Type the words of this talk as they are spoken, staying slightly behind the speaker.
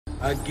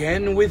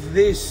Again with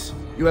this?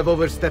 You have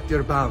overstepped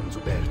your bounds,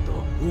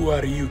 Uberto. Who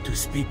are you to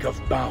speak of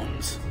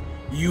bounds?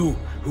 You,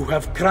 who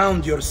have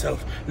crowned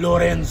yourself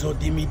Lorenzo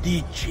di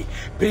Medici,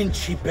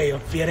 Principe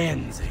of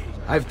Firenze.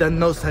 I've done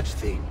no such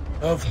thing.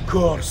 Of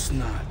course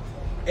not.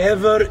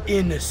 Ever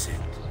innocent.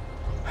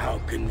 How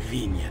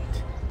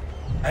convenient.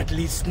 At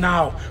least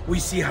now, we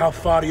see how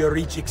far your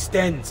reach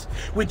extends,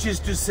 which is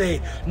to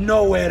say,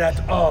 nowhere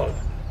at all.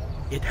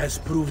 It has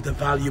proved a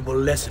valuable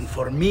lesson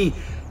for me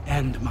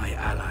and my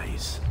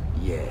allies.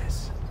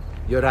 Yes.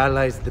 Your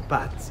allies, the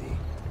Pazzi.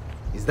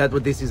 Is that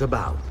what this is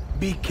about?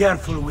 Be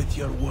careful with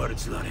your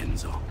words,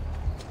 Lorenzo.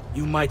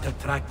 You might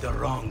attract the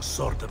wrong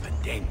sort of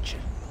attention.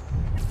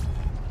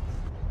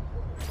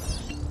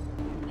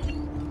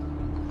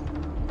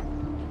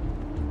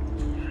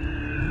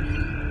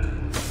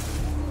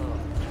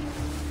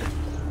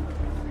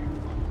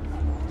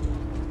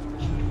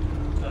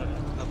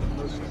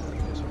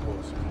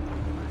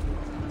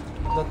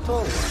 The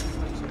tall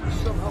one,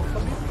 somehow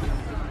familiar.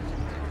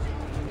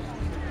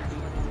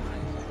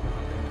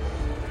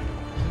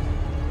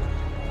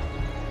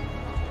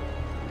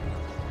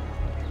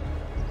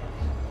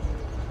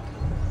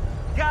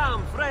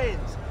 Come,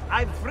 friends!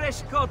 I've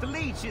fresh-caught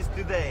leeches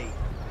today.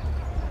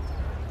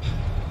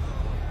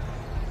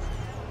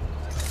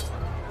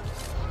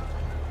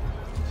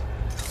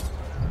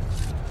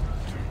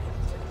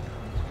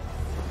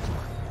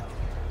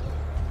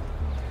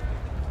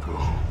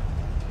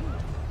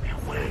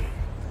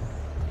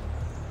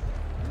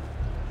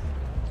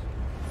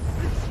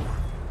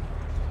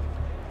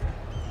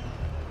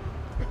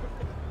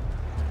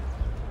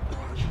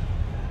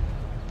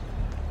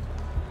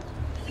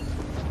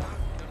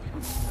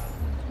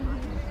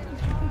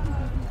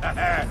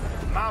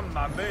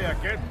 Mamma mia,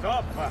 che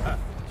toppa!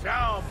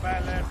 Ciao,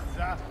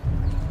 bellezza!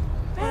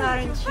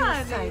 Aren't you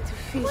sight to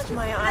feast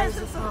my eyes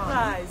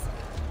upon?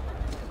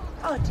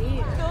 Oh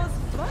dear.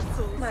 Those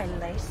muscles. My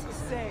laces.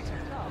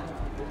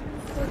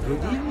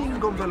 Good evening,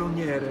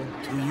 gonfaloniere.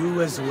 To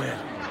you as well.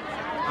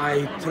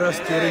 I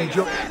trust you're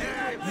enjoying...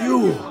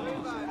 You!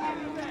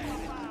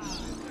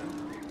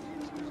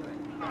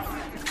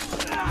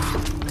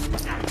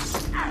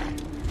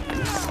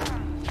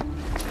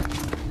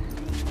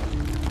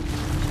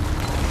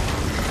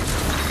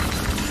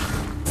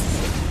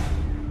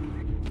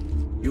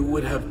 You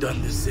would have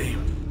done the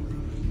same.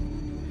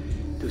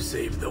 To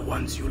save the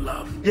ones you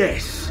love.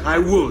 Yes, I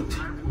would.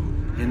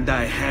 And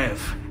I have.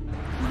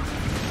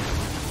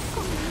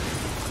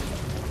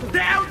 The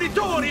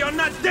Auditori are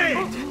not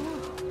dead!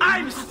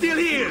 I'm still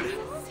here!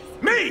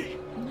 Me!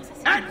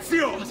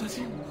 Ezio!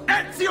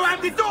 Ezio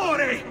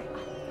Auditore!